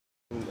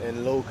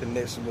and low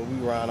connection, but we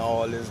run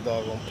all this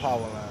doggone power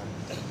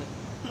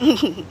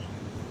line.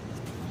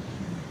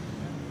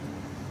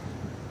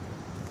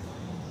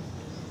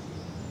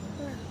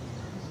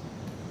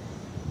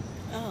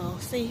 Oh,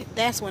 see,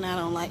 that's when I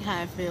don't like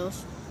how it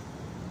feels.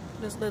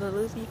 This little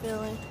loopy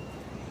feeling.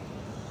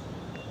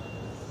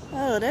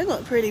 Oh, there's a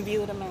pretty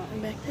view of the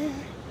mountain back there.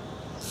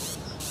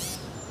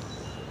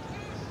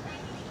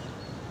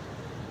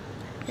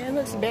 Yeah, it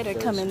looks better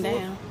coming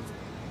down.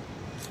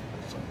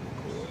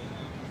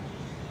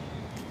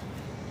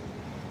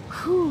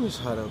 Whew, it's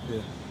hot up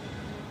here.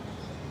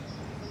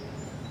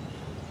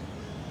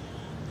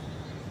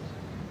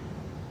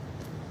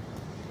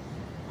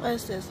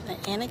 What's this? An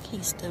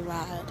Anarchista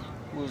ride.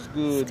 What's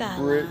good,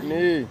 Skyline.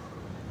 Brittany?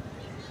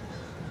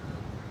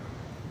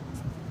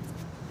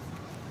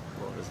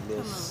 What is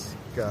this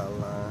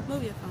skyline?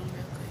 Move your phone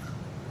real quick.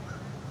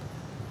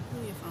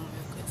 Move your phone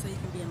real quick so you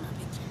can be in my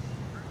picture.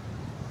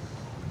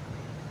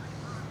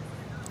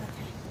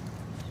 Okay.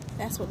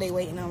 That's what they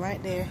waiting on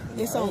right there.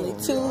 It's only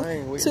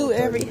two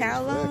every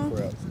how long?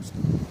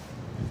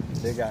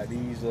 They got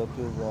these up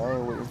here, but I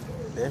ain't waiting.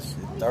 That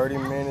shit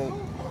 30-minute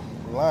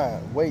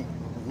line. Wait.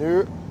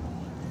 Nope.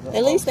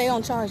 At least they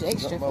don't charge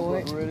extra for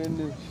it. Right in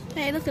this.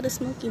 Hey, look at the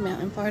Smoky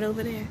Mountain part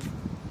over there.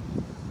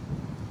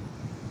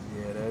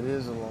 Yeah, that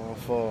is a long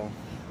fall.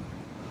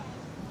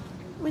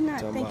 We're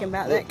not thinking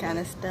about that kind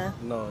of stuff.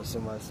 No,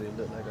 somebody said it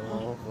looked like a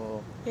long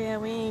fall. Yeah,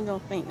 we ain't gonna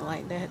think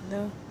like that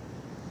though.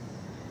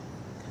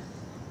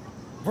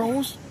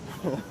 Rose?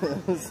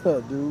 What's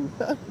up, dude?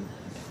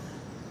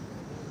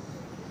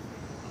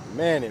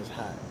 Man, it's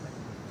hot.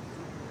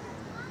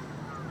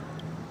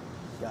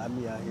 Got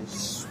me out here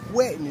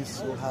sweating. It's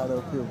so hot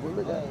up here. But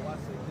look at it.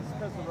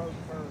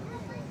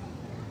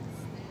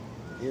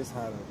 It's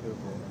hot up here,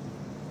 bro.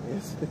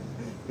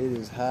 It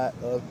is hot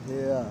up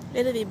here.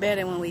 It'll be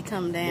better when we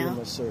come down. Look at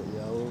my shirt,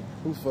 y'all.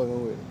 Who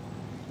fucking with it?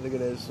 Look at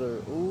that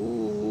shirt.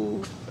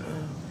 Ooh.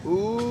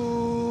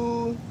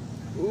 Ooh.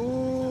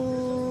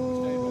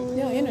 Ooh.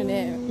 Your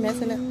internet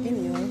messing up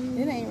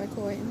anyway. It ain't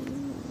recording.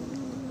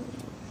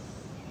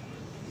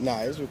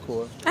 Nah, it's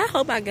recording. I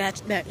hope I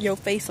got your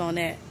face on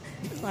that.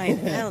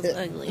 Like, that was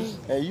ugly.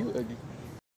 Hey, you ugly.